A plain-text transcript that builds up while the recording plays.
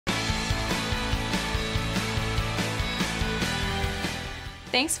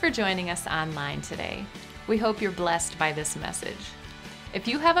Thanks for joining us online today. We hope you're blessed by this message. If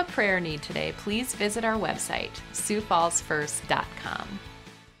you have a prayer need today, please visit our website, siouxfallsfirst.com.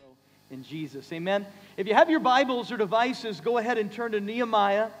 In Jesus, amen. If you have your Bibles or devices, go ahead and turn to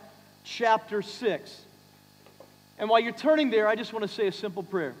Nehemiah chapter 6. And while you're turning there, I just want to say a simple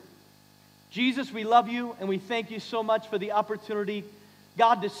prayer. Jesus, we love you and we thank you so much for the opportunity,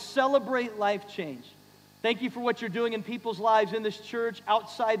 God, to celebrate life change. Thank you for what you're doing in people's lives in this church,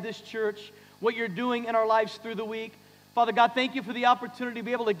 outside this church, what you're doing in our lives through the week. Father God, thank you for the opportunity to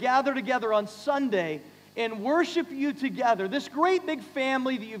be able to gather together on Sunday and worship you together, this great big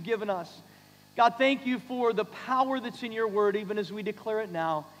family that you've given us. God, thank you for the power that's in your word, even as we declare it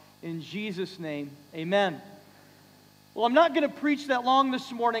now. In Jesus' name, amen. Well, I'm not going to preach that long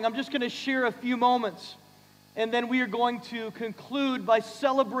this morning. I'm just going to share a few moments, and then we are going to conclude by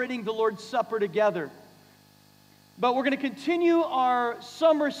celebrating the Lord's Supper together. But we're going to continue our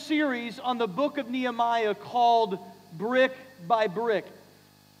summer series on the book of Nehemiah called Brick by Brick.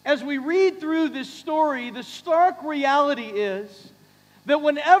 As we read through this story, the stark reality is that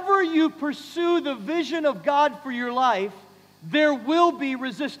whenever you pursue the vision of God for your life, there will be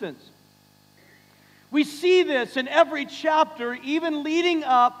resistance. We see this in every chapter, even leading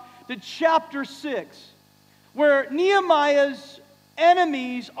up to chapter 6, where Nehemiah's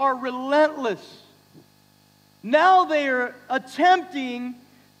enemies are relentless. Now they are attempting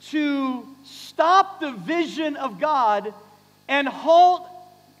to stop the vision of God and halt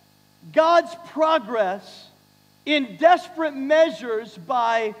God's progress in desperate measures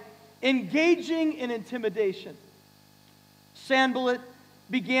by engaging in intimidation. Sanballat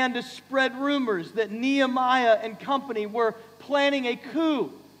began to spread rumors that Nehemiah and company were planning a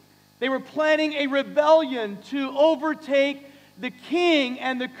coup. They were planning a rebellion to overtake the king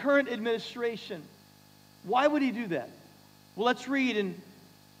and the current administration. Why would he do that? Well, let's read in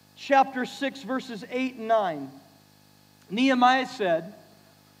chapter 6, verses 8 and 9. Nehemiah said,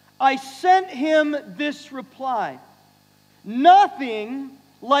 I sent him this reply. Nothing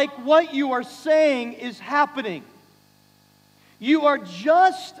like what you are saying is happening. You are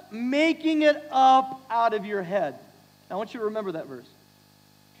just making it up out of your head. Now, I want you to remember that verse.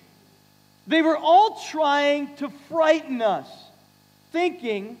 They were all trying to frighten us,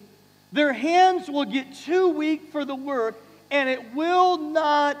 thinking their hands will get too weak for the work and it will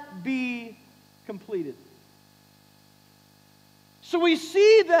not be completed. So we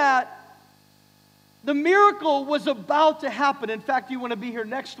see that the miracle was about to happen. In fact, you want to be here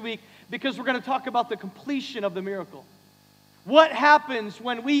next week because we're going to talk about the completion of the miracle. What happens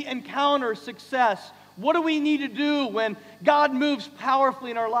when we encounter success? What do we need to do when God moves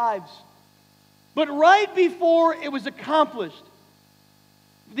powerfully in our lives? But right before it was accomplished,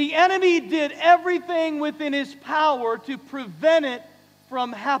 the enemy did everything within his power to prevent it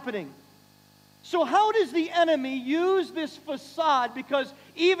from happening. So how does the enemy use this facade? Because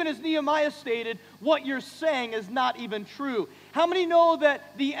even as Nehemiah stated, what you're saying is not even true. How many know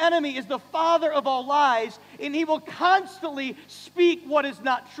that the enemy is the father of all lies, and he will constantly speak what is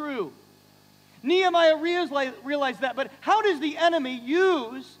not true? Nehemiah realized that, but how does the enemy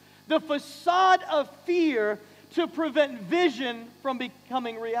use the facade of fear to prevent vision from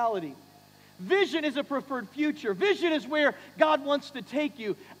becoming reality? Vision is a preferred future. Vision is where God wants to take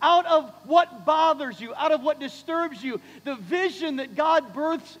you. Out of what bothers you, out of what disturbs you, the vision that God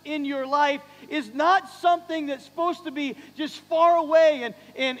births in your life is not something that's supposed to be just far away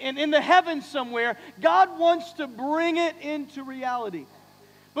and in the heavens somewhere. God wants to bring it into reality.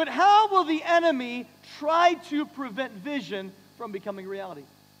 But how will the enemy try to prevent vision from becoming reality?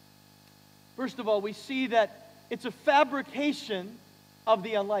 First of all, we see that it's a fabrication of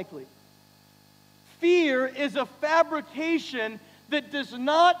the unlikely. Fear is a fabrication that does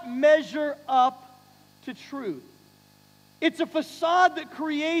not measure up to truth. It's a facade that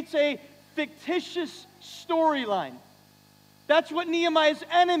creates a fictitious storyline. That's what Nehemiah's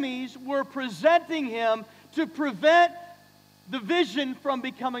enemies were presenting him to prevent the vision from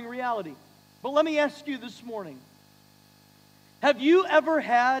becoming reality. But let me ask you this morning, have you ever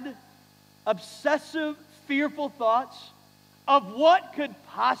had obsessive, fearful thoughts of what could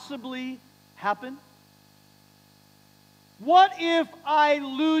possibly happen? What if I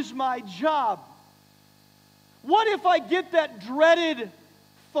lose my job? What if I get that dreaded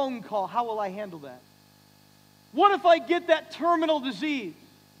phone call? How will I handle that? What if I get that terminal disease?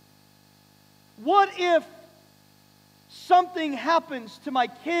 What if something happens to my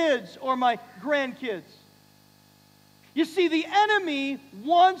kids or my grandkids? You see, the enemy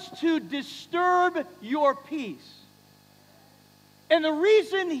wants to disturb your peace. And the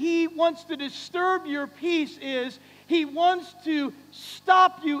reason he wants to disturb your peace is he wants to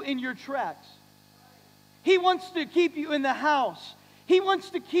stop you in your tracks. He wants to keep you in the house. He wants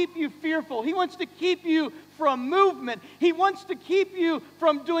to keep you fearful. He wants to keep you from movement. He wants to keep you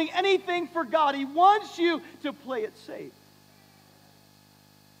from doing anything for God. He wants you to play it safe.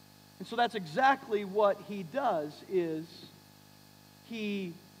 And so that's exactly what he does, is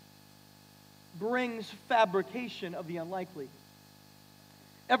he brings fabrication of the unlikely.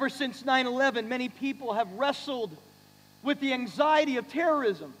 Ever since 9/11, many people have wrestled with the anxiety of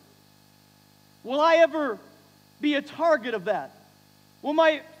terrorism. Will I ever be a target of that? Will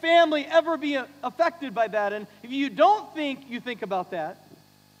my family ever be affected by that? And if you don't think you think about that,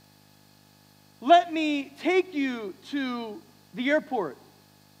 let me take you to the airport.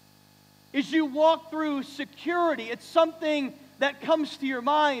 As you walk through security, it's something that comes to your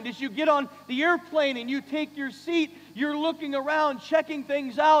mind. As you get on the airplane and you take your seat, you're looking around, checking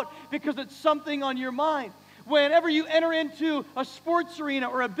things out because it's something on your mind. Whenever you enter into a sports arena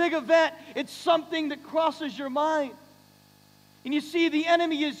or a big event, it's something that crosses your mind. And you see, the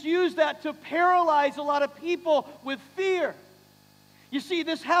enemy has used that to paralyze a lot of people with fear. You see,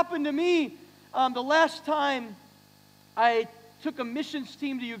 this happened to me the last time I took a missions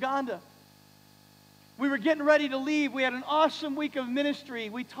team to Uganda. We were getting ready to leave. We had an awesome week of ministry.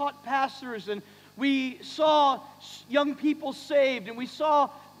 We taught pastors, and we saw young people saved, and we saw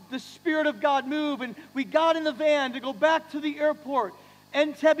the Spirit of God move, and we got in the van to go back to the airport,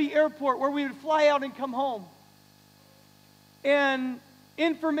 Entebbe Airport, where we would fly out and come home. And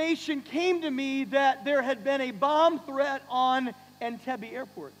information came to me that there had been a bomb threat on Entebbe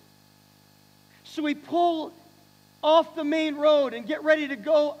Airport. So we pull off the main road and get ready to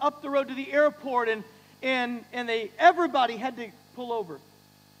go up the road to the airport, and everybody had to pull over.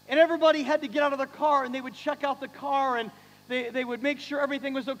 And everybody had to get out of their car, and they would check out the car, and they would make sure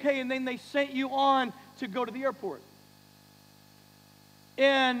everything was okay, and then they sent you on to go to the airport.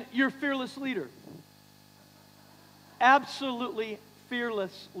 And your fearless leader, absolutely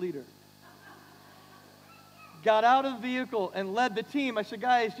fearless leader, got out of the vehicle and led the team. I said,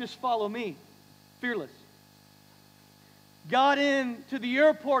 guys, just follow me. Fearless. Got into the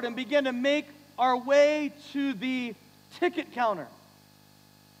airport and began to make our way to the ticket counter.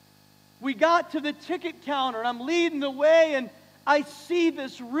 We got to the ticket counter, and I'm leading the way, and I see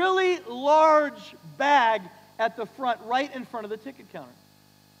this really large bag at the front, right in front of the ticket counter.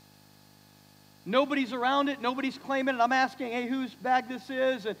 Nobody's around it. Nobody's claiming it. I'm asking, hey, whose bag this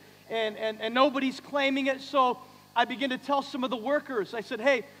is? And nobody's claiming it. So I begin to tell some of the workers. I said,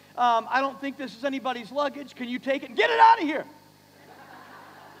 hey, I don't think this is anybody's luggage. Can you take it and get it out of here?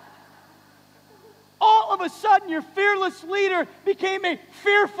 All of a sudden, your fearless leader became a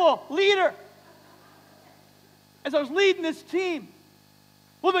fearful leader. As I was leading this team.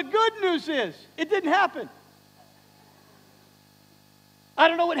 Well, the good news is, it didn't happen. I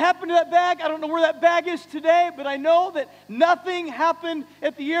don't know what happened to that bag. I don't know where that bag is today, but I know that nothing happened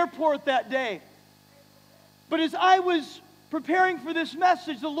at the airport that day. But as I was preparing for this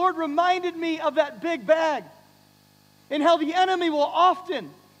message, the Lord reminded me of that big bag and how the enemy will often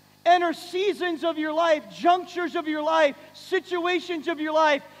enter seasons of your life, junctures of your life, situations of your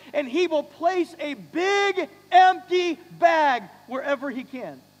life, and he will place a big empty bag wherever he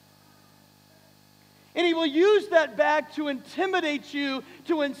can. And he will use that bag to intimidate you,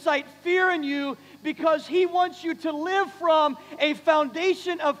 to incite fear in you, because he wants you to live from a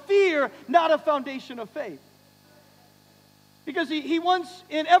foundation of fear, not a foundation of faith. Because he wants,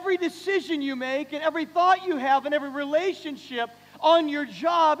 in every decision you make, in every thought you have, in every relationship, on your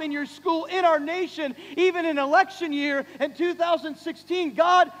job, in your school, in our nation, even in election year in 2016,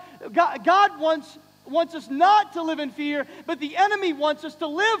 God wants us not to live in fear, but the enemy wants us to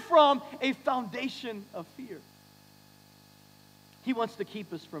live from a foundation of fear. He wants to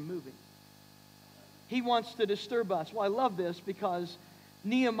keep us from moving. He wants to disturb us. Well, I love this because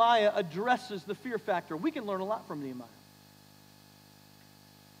Nehemiah addresses the fear factor. We can learn a lot from Nehemiah.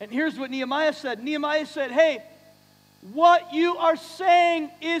 And here's what Nehemiah said. Nehemiah said, hey, what you are saying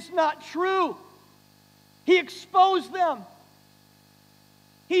is not true. He exposed them.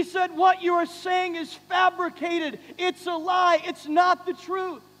 He said, what you are saying is fabricated. It's a lie. It's not the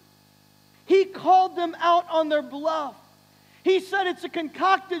truth. He called them out on their bluff. He said it's a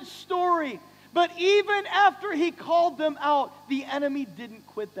concocted story. But even after he called them out, the enemy didn't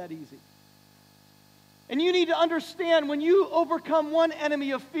quit that easy. And you need to understand, when you overcome one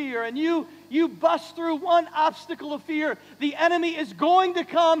enemy of fear and you bust through one obstacle of fear, the enemy is going to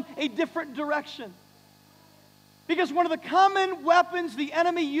come a different direction. Because one of the common weapons the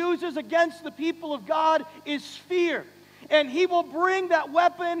enemy uses against the people of God is fear. and he will bring that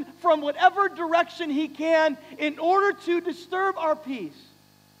weapon from whatever direction he can in order to disturb our peace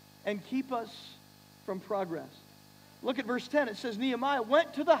and keep us from progress. Look at verse 10. It says, Nehemiah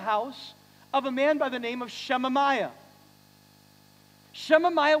went to the house of a man by the name of Shemaiah.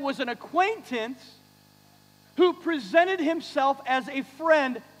 Shemaiah was an acquaintance who presented himself as a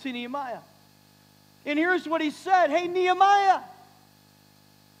friend to Nehemiah. And here's what he said. Hey, Nehemiah.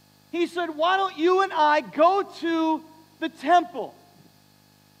 He said, why don't you and I go to the temple?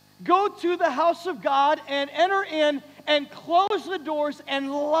 Go to the house of God and enter in and close the doors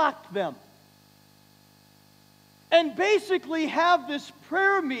and lock them. And basically have this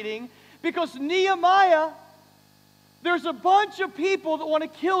prayer meeting because Nehemiah, there's a bunch of people that want to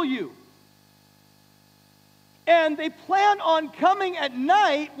kill you. And they plan on coming at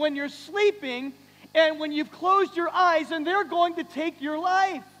night when you're sleeping and when you've closed your eyes, and they're going to take your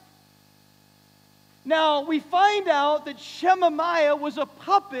life. Now, we find out that Shemaiah was a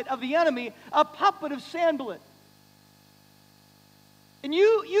puppet of the enemy, a puppet of Sanballat. And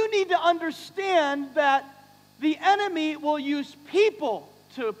you need to understand that the enemy will use people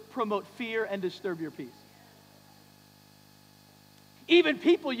to promote fear and disturb your peace. Even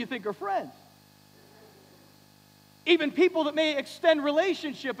people you think are friends. Even people that may extend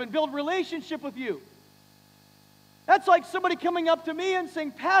relationship and build relationship with you. That's like somebody coming up to me and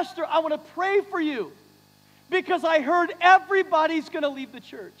saying, Pastor, I want to pray for you because I heard everybody's going to leave the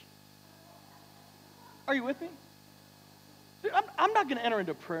church. Are you with me? Dude, I'm not going to enter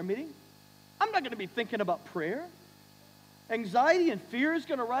into a prayer meeting. I'm not going to be thinking about prayer. Anxiety and fear is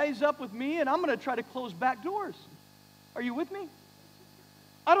going to rise up with me, and I'm going to try to close back doors. Are you with me?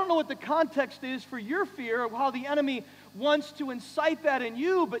 I don't know what the context is for your fear or how the enemy wants to incite that in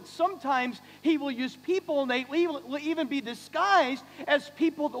you, but sometimes he will use people, and they will even be disguised as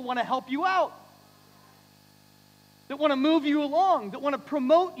people that want to help you out, that want to move you along, that want to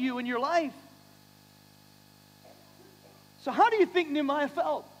promote you in your life. So how do you think Nehemiah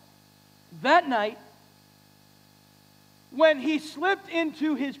felt? That night, when he slipped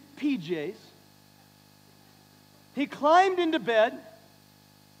into his PJs, he climbed into bed,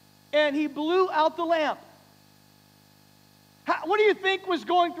 and he blew out the lamp. What do you think was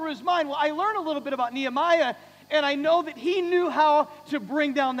going through his mind? Well, I learned a little bit about Nehemiah, and I know that he knew how to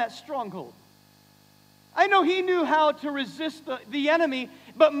bring down that stronghold. I know he knew how to resist the enemy,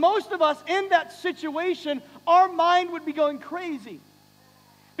 but most of us in that situation, our mind would be going crazy.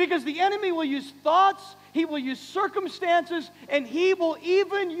 Because the enemy will use thoughts, he will use circumstances, and he will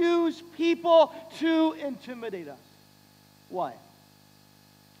even use people to intimidate us. Why?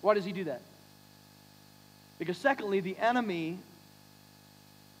 Why does he do that? Because secondly, the enemy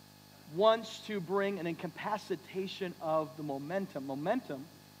wants to bring an incapacitation of the momentum. Momentum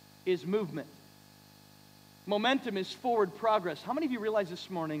is movement. Momentum is forward progress. How many of you realize this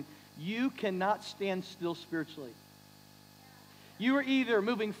morning you cannot stand still spiritually? You are either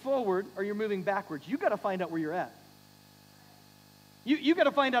moving forward or you're moving backwards. You've got to find out where you're at. You've got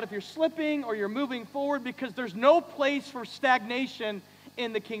to find out if you're slipping or you're moving forward, because there's no place for stagnation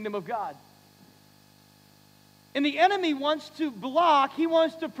in the kingdom of God. And the enemy wants to block, he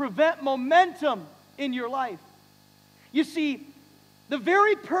wants to prevent momentum in your life. You see, the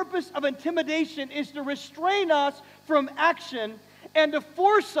very purpose of intimidation is to restrain us from action and to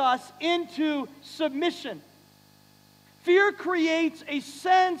force us into submission. Fear creates a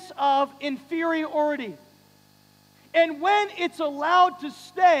sense of inferiority. And when it's allowed to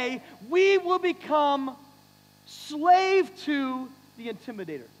stay, we will become slave to the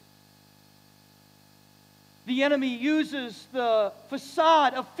intimidator. The enemy uses the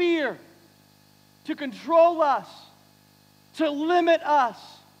facade of fear to control us, to limit us,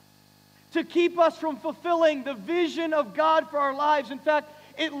 to keep us from fulfilling the vision of God for our lives. In fact,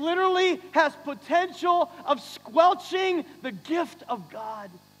 it literally has potential of squelching the gift of God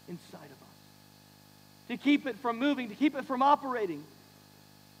inside of us, to keep it from moving, to keep it from operating,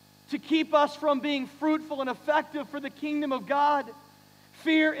 to keep us from being fruitful and effective for the kingdom of God.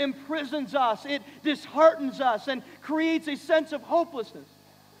 Fear imprisons us, it disheartens us, and creates a sense of hopelessness.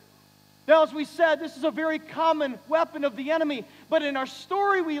 Now, as we said, this is a very common weapon of the enemy, but in our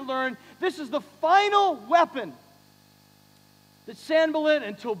story we learn this is the final weapon that Sanballat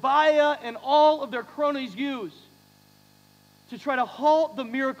and Tobiah and all of their cronies use to try to halt the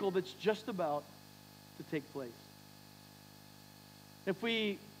miracle that's just about to take place. If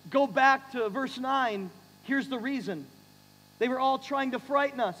we go back to verse 9, here's the reason. They were all trying to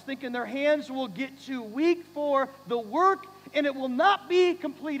frighten us, thinking their hands will get too weak for the work and it will not be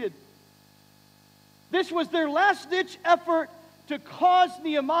completed. This was their last-ditch effort to cause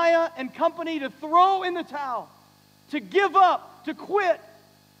Nehemiah and company to throw in the towel, to give up, to quit.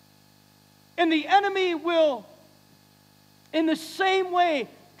 And the enemy will, in the same way,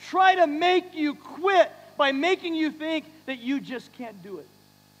 try to make you quit by making you think that you just can't do it.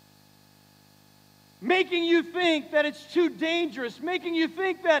 Making you think that it's too dangerous, making you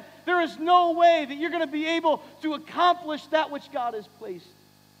think that there is no way that you're going to be able to accomplish that which God has placed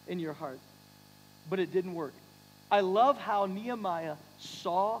in your heart. But it didn't work. I love how Nehemiah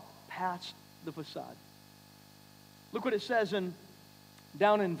saw past the facade. Look what it says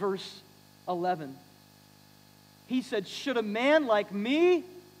down in verse 11. He said, "Should a man like me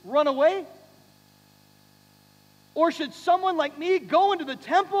run away? Or should someone like me go into the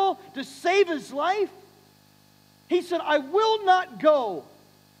temple to save his life?" He said, "I will not go."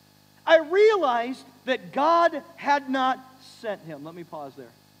 I realized that God had not sent him. Let me pause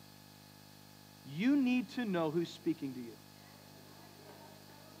there. You need to know who's speaking to you.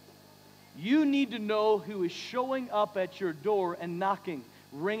 You need to know who is showing up at your door and knocking,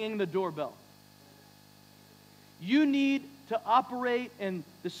 ringing the doorbell. You need to operate in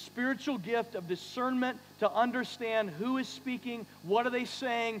the spiritual gift of discernment to understand who is speaking, what are they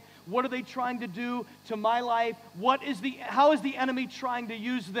saying, what are they trying to do to my life, how is the enemy trying to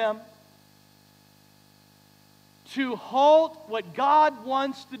use them to halt what God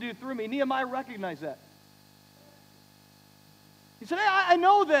wants to do through me. Nehemiah recognized that. He said, "Hey, I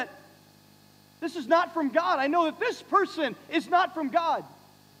know that this is not from God. I know that this person is not from God.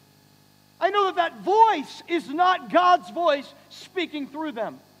 I know that that voice is not God's voice speaking through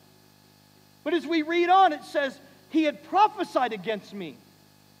them." But as we read on, it says, he had prophesied against me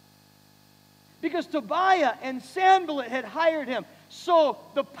because Tobiah and Sanballat had hired him. So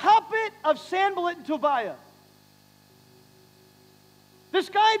the puppet of Sanballat and Tobiah, this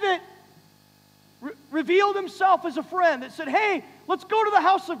guy that revealed himself as a friend, that said, "Hey, let's go to the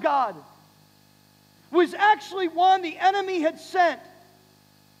house of God," was actually one the enemy had sent.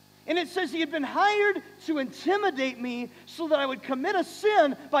 And it says he had been hired to intimidate me so that I would commit a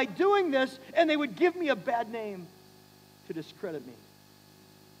sin by doing this, and they would give me a bad name to discredit me.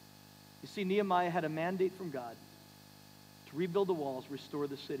 You see, Nehemiah had a mandate from God to rebuild the walls, restore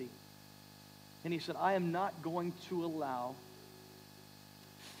the city. And he said, "I am not going to allow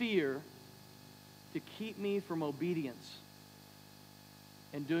fear to keep me from obedience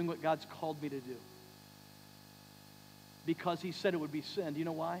and doing what God's called me to do." Because he said it would be sin. Do you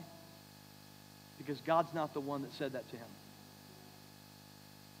know why? Because God's not the one that said that to him.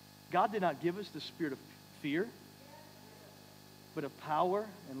 God did not give us the spirit of fear, but of power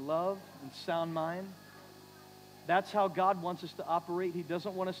and love and sound mind. That's how God wants us to operate. He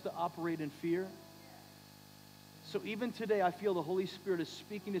doesn't want us to operate in fear. So even today, I feel the Holy Spirit is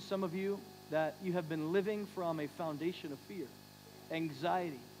speaking to some of you that you have been living from a foundation of fear,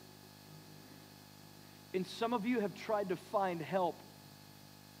 anxiety. And some of you have tried to find help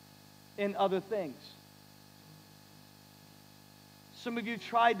in other things. Some of you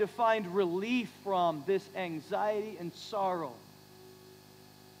tried to find relief from this anxiety and sorrow.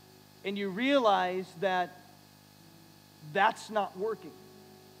 And you realize that that's not working.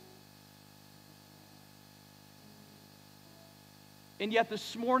 And yet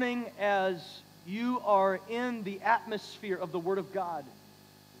this morning, as you are in the atmosphere of the Word of God,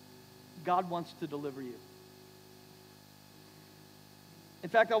 God wants to deliver you. In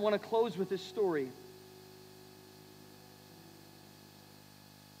fact, I want to close with this story.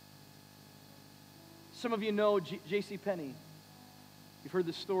 Some of you know J.C. Penney. You've heard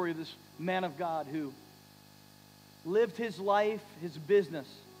the story of this man of God who lived his life, his business,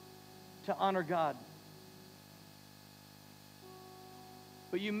 to honor God.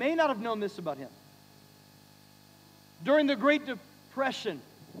 But you may not have known this about him. During the Great Depression,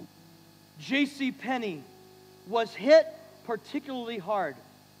 J.C. Penney was hit particularly hard.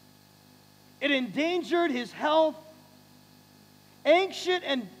 It endangered his health.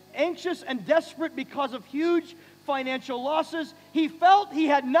 Anxious and desperate because of huge financial losses, he felt he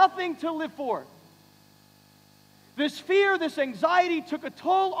had nothing to live for. This fear, this anxiety took a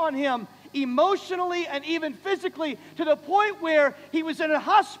toll on him emotionally and even physically, to the point where he was in a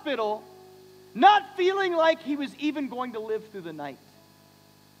hospital, not feeling like he was even going to live through the night.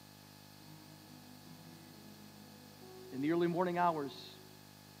 In the early morning hours,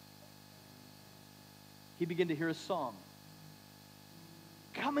 he began to hear a song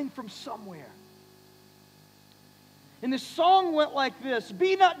coming from somewhere. And the song went like this: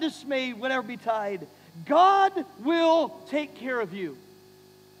 "Be not dismayed, whatever betide. God will take care of you."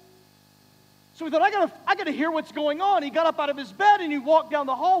 So he thought, I gotta hear what's going on. He got up out of his bed and he walked down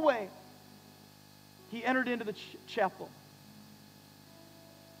the hallway. He entered into the chapel,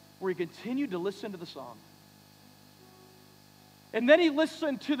 where he continued to listen to the song. And then he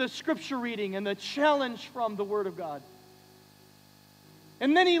listened to the scripture reading and the challenge from the Word of God.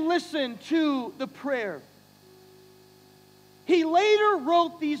 And then he listened to the prayer. He later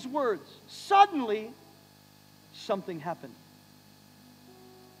wrote these words. Suddenly, something happened.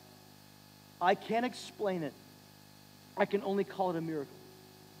 I can't explain it. I can only call it a miracle.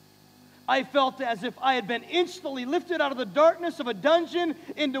 I felt as if I had been instantly lifted out of the darkness of a dungeon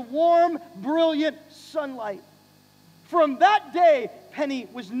into warm, brilliant sunlight. From that day, Penny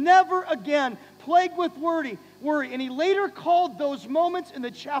was never again plagued with worry. And he later called those moments in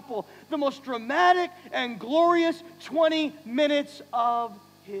the chapel the most dramatic and glorious 20 minutes of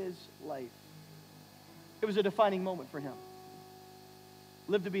his life. It was a defining moment for him.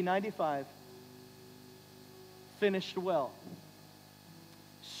 Lived to be 95. Finished well.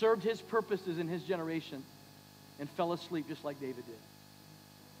 Served his purposes in his generation and fell asleep just like David did.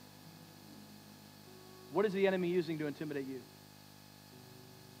 What is the enemy using to intimidate you?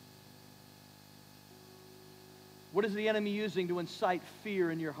 What is the enemy using to incite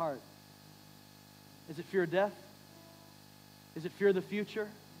fear in your heart? Is it fear of death? Is it fear of the future?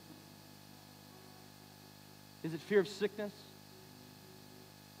 Is it fear of sickness?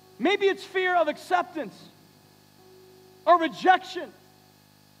 Maybe it's fear of acceptance or rejection.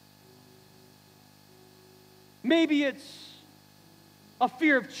 Maybe it's a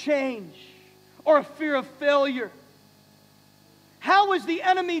fear of change or a fear of failure. How is the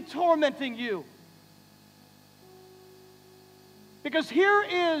enemy tormenting you? Because here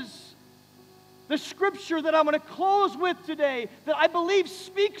is the scripture that I'm going to close with today that I believe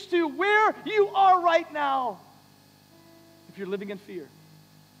speaks to where you are right now if you're living in fear.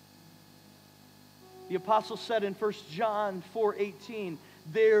 The apostle said in 1 John 4:18,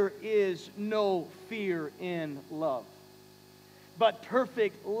 there is no fear in love. But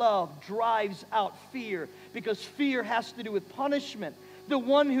perfect love drives out fear, because fear has to do with punishment. The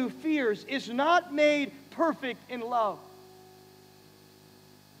one who fears is not made perfect in love.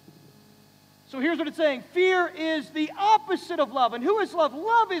 So here's what it's saying. Fear is the opposite of love. And who is love?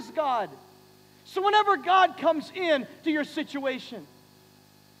 Love is God. So whenever God comes in to your situation,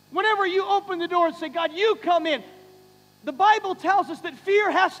 whenever you open the door and say, God, you come in, the Bible tells us that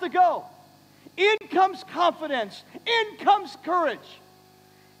fear has to go. In comes confidence. In comes courage.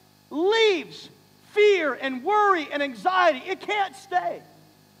 Leaves fear and worry and anxiety. It can't stay.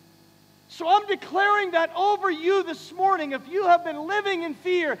 So I'm declaring that over you this morning. If you have been living in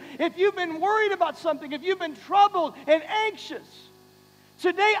fear, if you've been worried about something, if you've been troubled and anxious,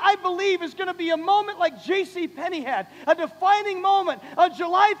 today I believe is going to be a moment like J.C. Penney had, a defining moment on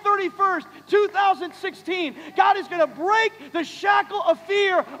July 31st, 2016. God is going to break the shackle of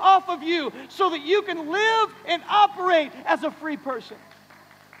fear off of you so that you can live and operate as a free person.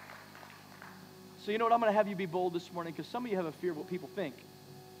 So you know what? I'm going to have you be bold this morning, because some of you have a fear of what people think.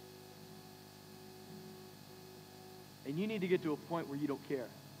 And you need to get to a point where you don't care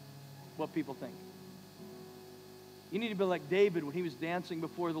what people think. You need to be like David when he was dancing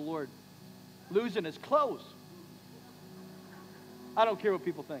before the Lord, losing his clothes. I don't care what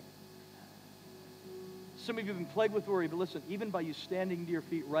people think. Some of you have been plagued with worry, but listen, even by you standing to your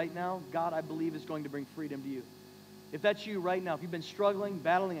feet right now, God, I believe, is going to bring freedom to you. If that's you right now, if you've been struggling,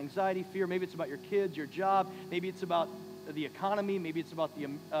 battling anxiety, fear, maybe it's about your kids, your job, maybe it's about the economy, maybe it's about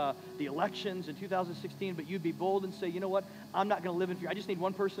the elections in 2016, but you'd be bold and say, you know what, I'm not going to live in fear. I just need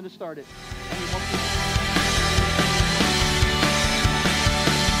one person to start it. I need one person